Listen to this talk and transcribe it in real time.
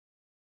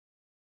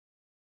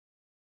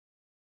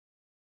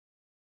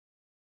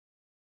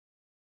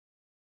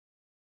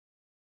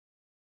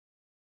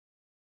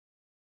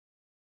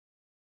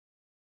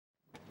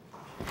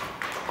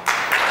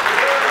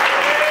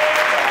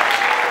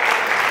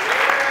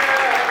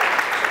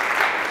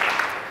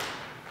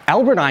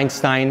Albert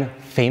Einstein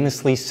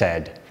famously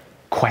said,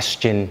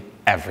 "Question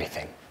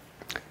everything."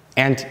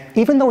 And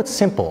even though it's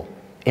simple,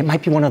 it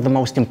might be one of the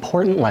most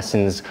important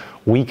lessons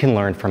we can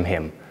learn from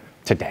him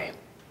today.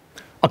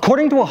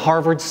 According to a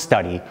Harvard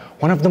study,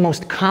 one of the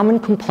most common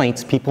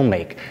complaints people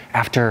make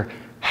after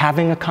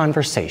having a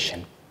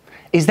conversation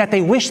is that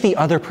they wish the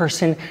other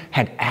person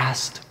had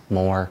asked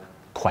more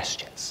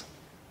questions.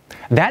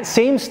 That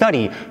same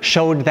study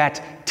showed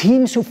that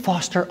teams who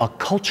foster a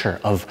culture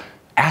of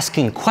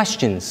asking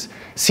questions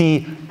see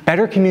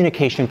better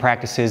communication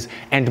practices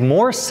and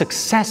more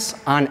success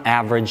on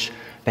average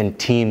than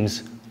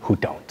teams who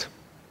don't.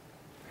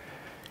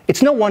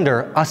 It's no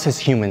wonder us as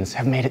humans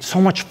have made it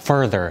so much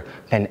further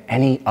than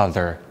any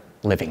other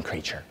living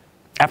creature.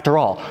 After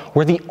all,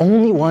 we're the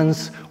only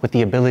ones with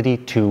the ability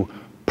to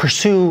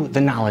pursue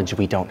the knowledge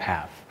we don't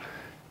have.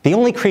 The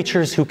only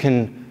creatures who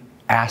can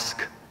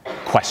ask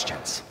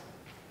questions.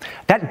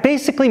 That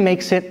basically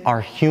makes it our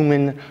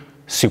human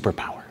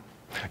superpower.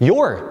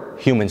 Your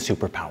human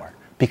superpower,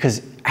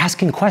 because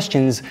asking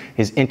questions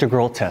is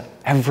integral to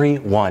every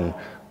one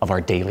of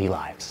our daily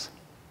lives.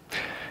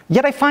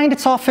 Yet I find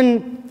it's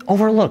often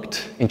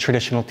overlooked in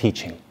traditional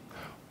teaching.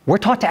 We're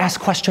taught to ask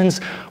questions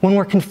when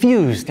we're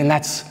confused, and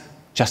that's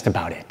just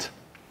about it.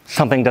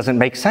 Something doesn't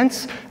make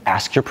sense?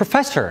 Ask your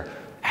professor,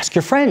 ask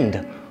your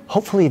friend.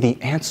 Hopefully the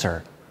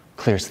answer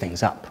clears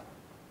things up.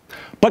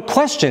 But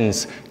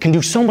questions can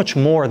do so much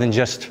more than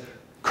just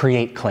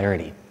create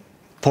clarity.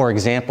 For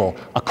example,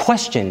 a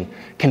question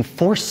can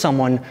force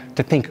someone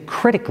to think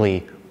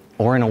critically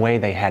or in a way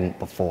they hadn't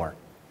before.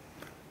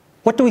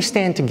 What do we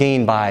stand to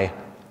gain by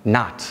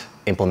not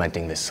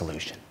implementing this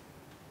solution?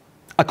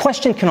 A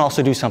question can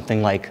also do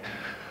something like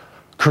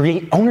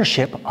create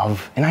ownership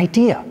of an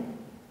idea.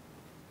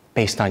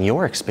 Based on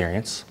your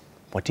experience,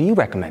 what do you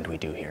recommend we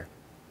do here?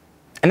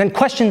 And then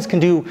questions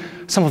can do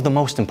some of the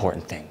most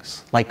important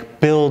things, like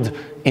build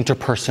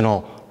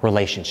interpersonal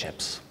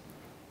relationships.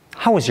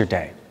 How was your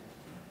day?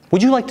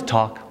 Would you like to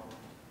talk?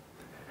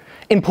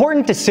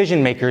 Important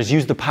decision makers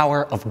use the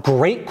power of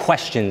great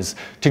questions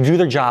to do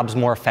their jobs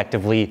more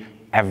effectively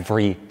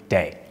every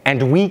day.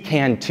 And we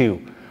can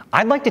too.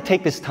 I'd like to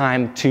take this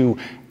time to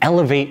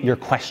elevate your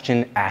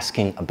question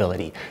asking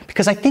ability,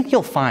 because I think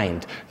you'll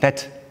find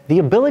that the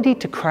ability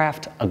to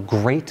craft a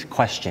great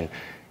question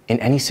in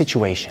any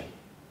situation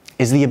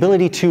is the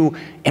ability to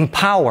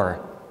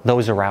empower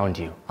those around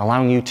you,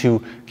 allowing you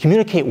to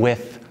communicate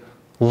with,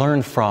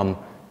 learn from,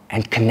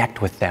 and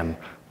connect with them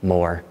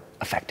more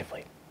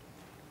effectively.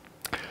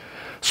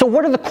 So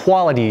what are the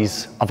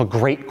qualities of a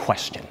great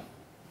question?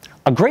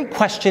 A great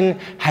question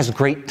has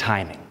great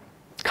timing.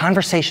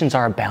 Conversations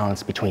are a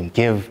balance between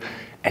give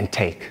and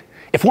take.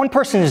 If one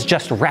person is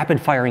just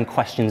rapid-firing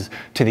questions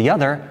to the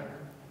other,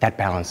 that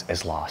balance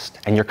is lost,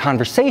 and your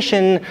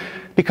conversation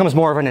becomes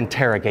more of an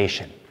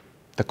interrogation.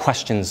 The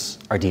questions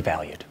are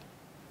devalued.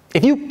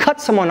 If you cut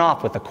someone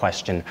off with a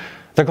question,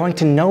 they're going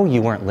to know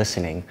you weren't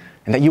listening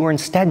and that you were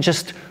instead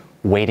just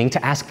waiting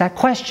to ask that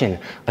question.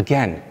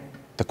 Again,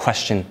 the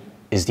question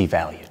is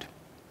devalued.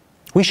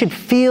 We should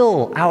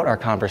feel out our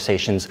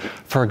conversations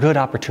for a good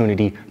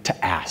opportunity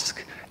to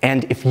ask.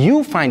 And if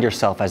you find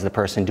yourself as the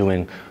person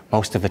doing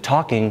most of the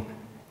talking,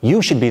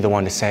 you should be the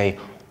one to say,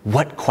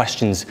 what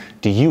questions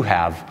do you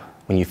have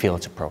when you feel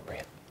it's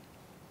appropriate?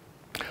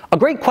 A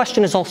great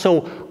question is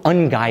also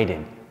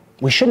unguided.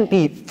 We shouldn't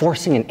be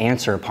forcing an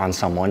answer upon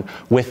someone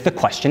with the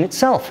question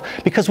itself,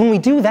 because when we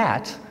do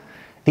that,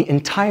 the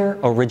entire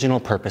original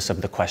purpose of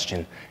the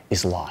question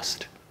is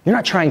lost. You're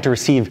not trying to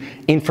receive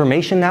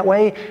information that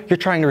way, you're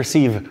trying to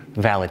receive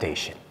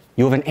validation.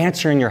 You have an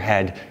answer in your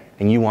head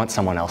and you want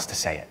someone else to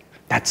say it.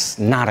 That's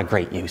not a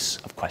great use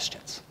of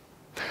questions.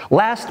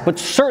 Last, but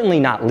certainly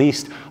not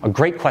least, a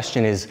great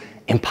question is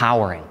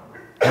empowering,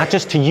 not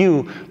just to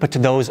you, but to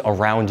those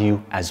around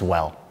you as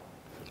well.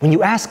 When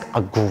you ask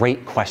a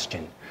great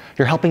question,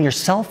 you're helping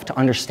yourself to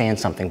understand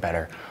something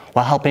better,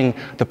 while helping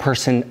the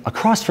person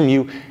across from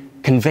you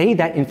convey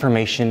that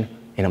information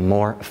in a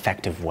more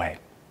effective way.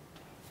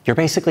 You're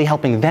basically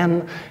helping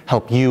them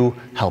help you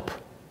help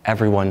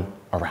everyone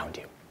around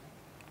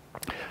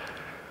you.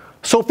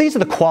 So if these are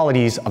the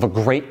qualities of a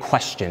great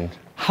question,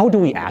 how do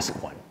we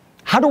ask one?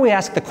 How do we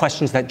ask the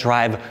questions that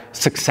drive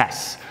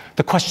success,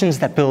 the questions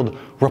that build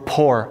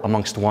rapport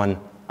amongst one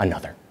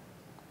another?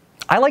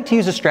 I like to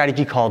use a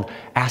strategy called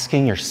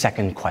asking your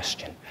second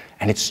question,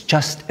 and it's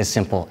just as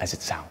simple as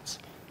it sounds.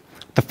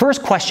 The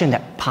first question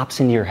that pops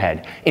into your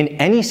head in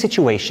any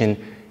situation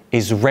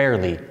is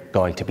rarely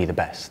going to be the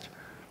best.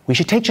 We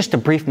should take just a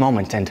brief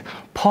moment and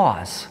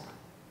pause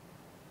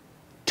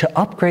to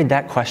upgrade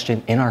that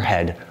question in our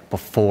head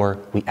before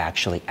we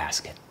actually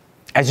ask it.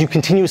 As you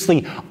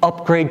continuously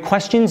upgrade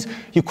questions,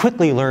 you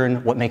quickly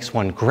learn what makes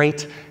one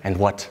great and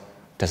what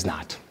does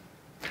not.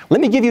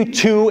 Let me give you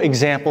 2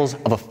 examples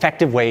of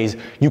effective ways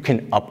you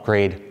can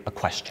upgrade a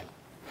question.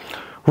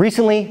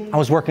 Recently, I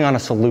was working on a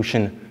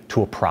solution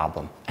to a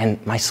problem,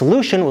 and my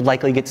solution would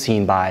likely get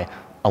seen by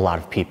a lot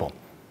of people.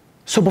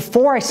 So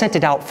before I sent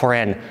it out for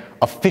an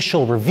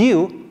official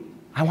review,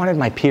 I wanted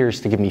my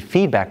peers to give me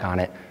feedback on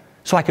it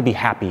so I could be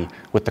happy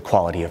with the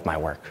quality of my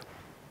work.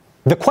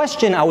 The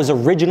question I was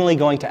originally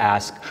going to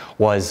ask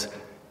was,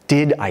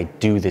 did I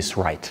do this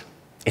right?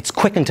 It's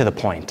quick and to the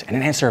point, and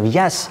an answer of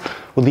yes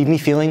would leave me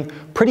feeling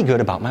pretty good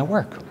about my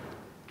work.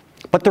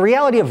 But the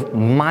reality of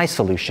my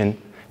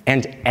solution,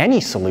 and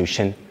any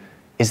solution,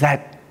 is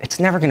that it's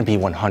never going to be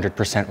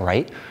 100%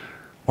 right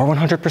or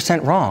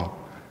 100% wrong.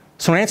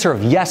 So an answer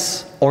of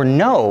yes or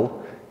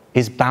no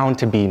is bound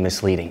to be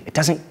misleading. It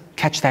doesn't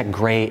catch that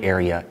gray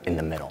area in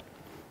the middle.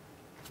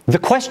 The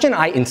question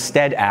I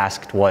instead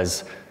asked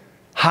was,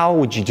 how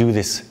would you do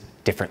this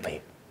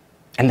differently?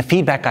 And the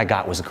feedback I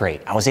got was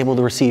great. I was able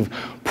to receive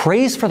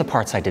praise for the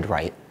parts I did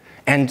right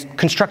and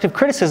constructive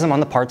criticism on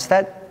the parts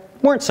that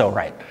weren't so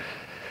right.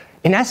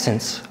 In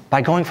essence,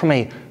 by going from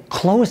a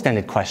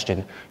closed-ended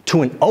question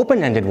to an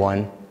open-ended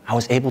one, I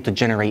was able to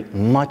generate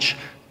much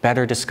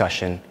better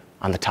discussion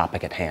on the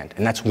topic at hand.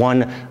 And that's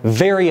one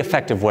very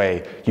effective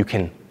way you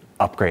can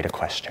upgrade a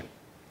question.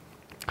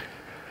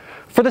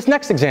 For this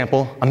next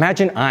example,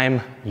 imagine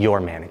I'm your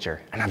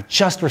manager, and I've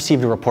just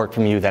received a report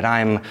from you that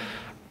I'm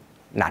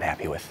not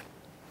happy with.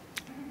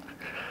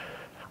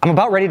 I'm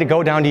about ready to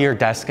go down to your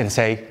desk and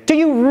say, do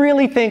you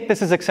really think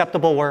this is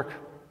acceptable work?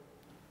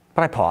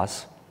 But I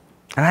pause,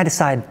 and I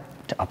decide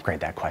to upgrade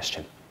that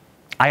question.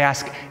 I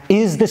ask,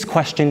 is this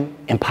question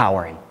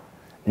empowering?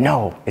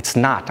 No, it's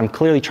not. I'm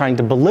clearly trying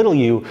to belittle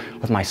you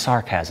with my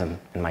sarcasm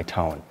and my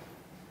tone.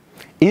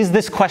 Is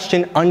this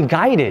question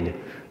unguided?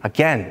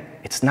 Again,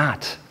 it's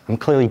not. I'm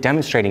clearly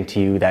demonstrating to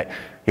you that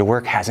your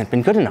work hasn't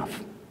been good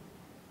enough.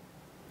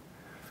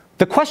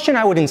 The question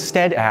I would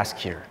instead ask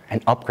here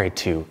and upgrade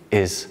to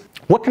is,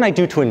 what can I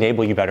do to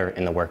enable you better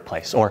in the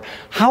workplace? Or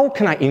how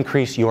can I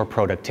increase your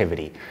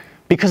productivity?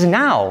 Because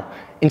now,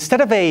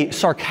 instead of a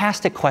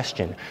sarcastic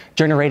question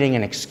generating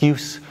an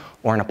excuse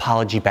or an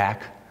apology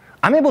back,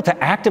 I'm able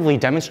to actively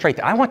demonstrate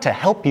that I want to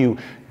help you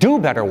do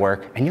better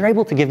work, and you're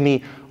able to give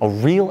me a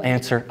real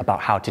answer about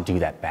how to do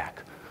that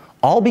back.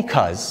 All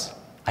because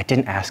I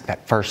didn't ask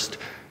that first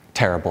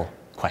terrible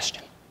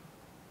question.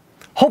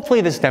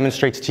 Hopefully this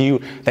demonstrates to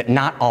you that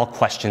not all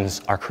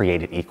questions are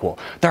created equal.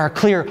 There are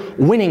clear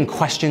winning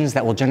questions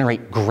that will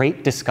generate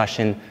great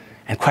discussion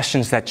and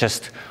questions that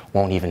just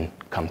won't even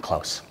come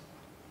close.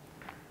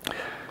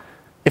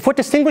 If what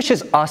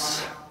distinguishes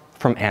us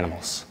from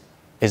animals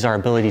is our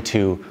ability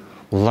to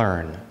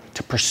learn,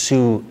 to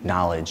pursue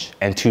knowledge,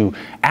 and to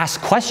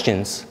ask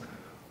questions,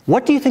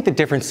 what do you think the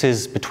difference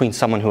is between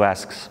someone who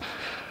asks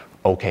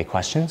okay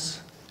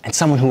questions and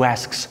someone who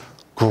asks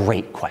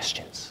great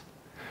questions?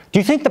 Do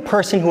you think the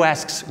person who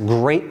asks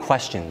great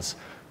questions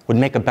would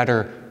make a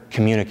better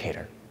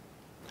communicator?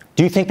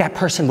 Do you think that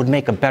person would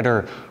make a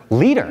better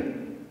leader?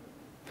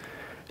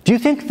 Do you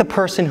think the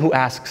person who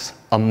asks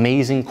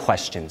amazing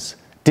questions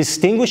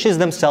distinguishes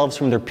themselves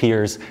from their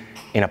peers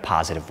in a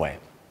positive way?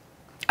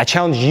 I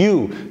challenge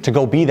you to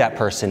go be that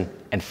person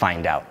and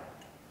find out.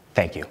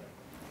 Thank you.